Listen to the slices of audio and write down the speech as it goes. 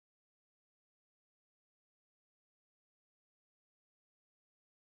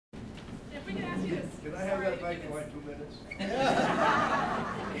Can I have that mic for like 2 minutes?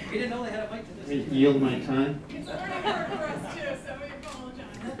 We didn't know they had a mic to this. Yield my time. It's learning curve for us too, so we apologize.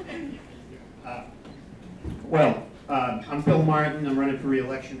 Well, I'm Bill Martin. I'm running for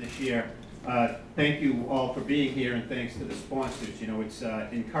re-election this year. Thank you all for being here, and thanks to the sponsors. You know, it's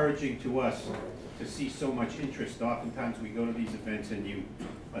encouraging to us to see so much interest. Oftentimes we go to these events and you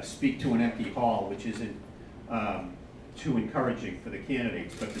speak to an empty hall, which isn't too encouraging for the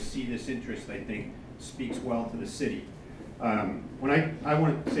candidates, but to see this interest, I think, speaks well to the city. When I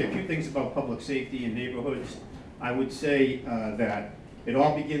want to say a few things about public safety in neighborhoods. I would say that it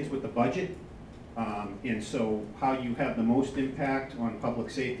all begins with the budget. And so how you have the most impact on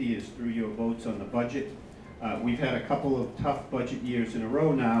public safety is through your votes on the budget. We've had a couple of tough budget years in a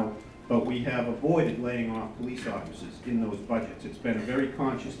row now, but we have avoided laying off police officers in those budgets. It's been a very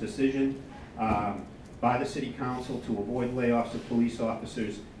conscious decision by the City Council to avoid layoffs of police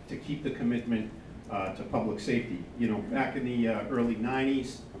officers, to keep the commitment to public safety. You know, back in the early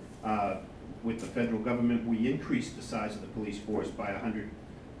 90s, with the federal government, we increased the size of the police force by about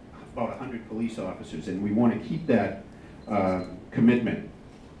 100 police officers, and we want to keep that commitment.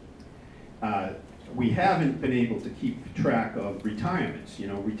 We haven't been able to keep track of retirements. You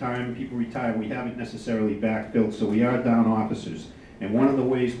know, people retire, we haven't necessarily backfilled, so we are down officers. And one of the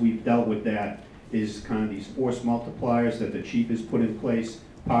ways we've dealt with that is kind of these force multipliers that the chief has put in place,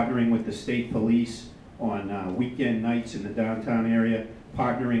 partnering with the state police on weekend nights in the downtown area,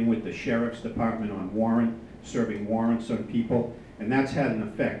 partnering with the sheriff's department on serving warrants on people, and that's had an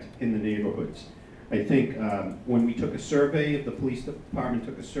effect in the neighborhoods. I think when we took a survey, if the police department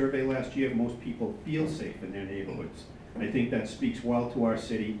took a survey last year, most people feel safe in their neighborhoods. I think that speaks well to our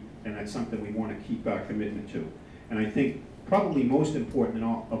city, and that's something we want to keep our commitment to. And I think probably most important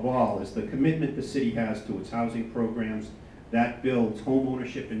of all is the commitment the city has to its housing programs. That builds home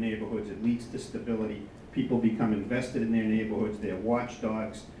ownership in neighborhoods. It leads to stability. People become invested in their neighborhoods. They're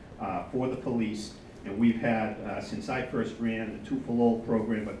watchdogs for the police. And we've had, since I first ran, the 2 for Lowell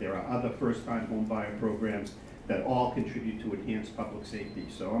program, but there are other first-time home buyer programs that all contribute to enhanced public safety.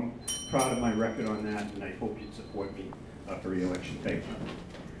 So I'm proud of my record on that, and I hope you'd support me for re-election. Thank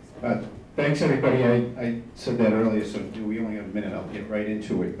you. Thanks, everybody. I said that earlier, so we only have a minute. I'll get right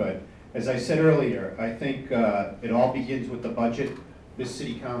into it. But as I said earlier, I think it all begins with the budget. This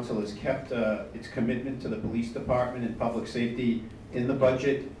city council has kept its commitment to the police department and public safety in the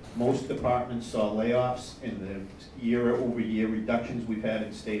budget. Most departments saw layoffs, and the year-over-year reductions we've had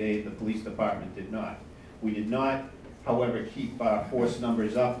in state aid, the police department did not. We did not, however, keep our force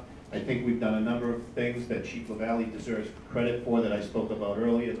numbers up. I think we've done a number of things that Chief LaValle deserves credit for that I spoke about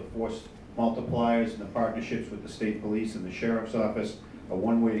earlier. The force multipliers and the partnerships with the state police and the sheriff's office are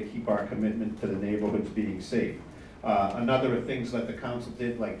one way to keep our commitment to the neighborhoods being safe. Another of things that the council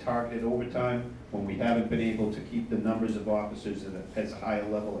did, like targeted overtime, when we haven't been able to keep the numbers of officers at as high a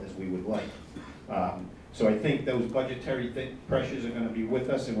level as we would like. So I think those budgetary pressures are going to be with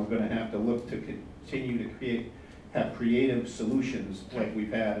us, and we're going to have to look to continue to have creative solutions like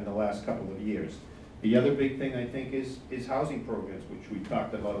we've had in the last couple of years. The other big thing I think is housing programs, which we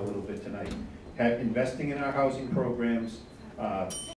talked about a little bit tonight. Investing in our housing programs,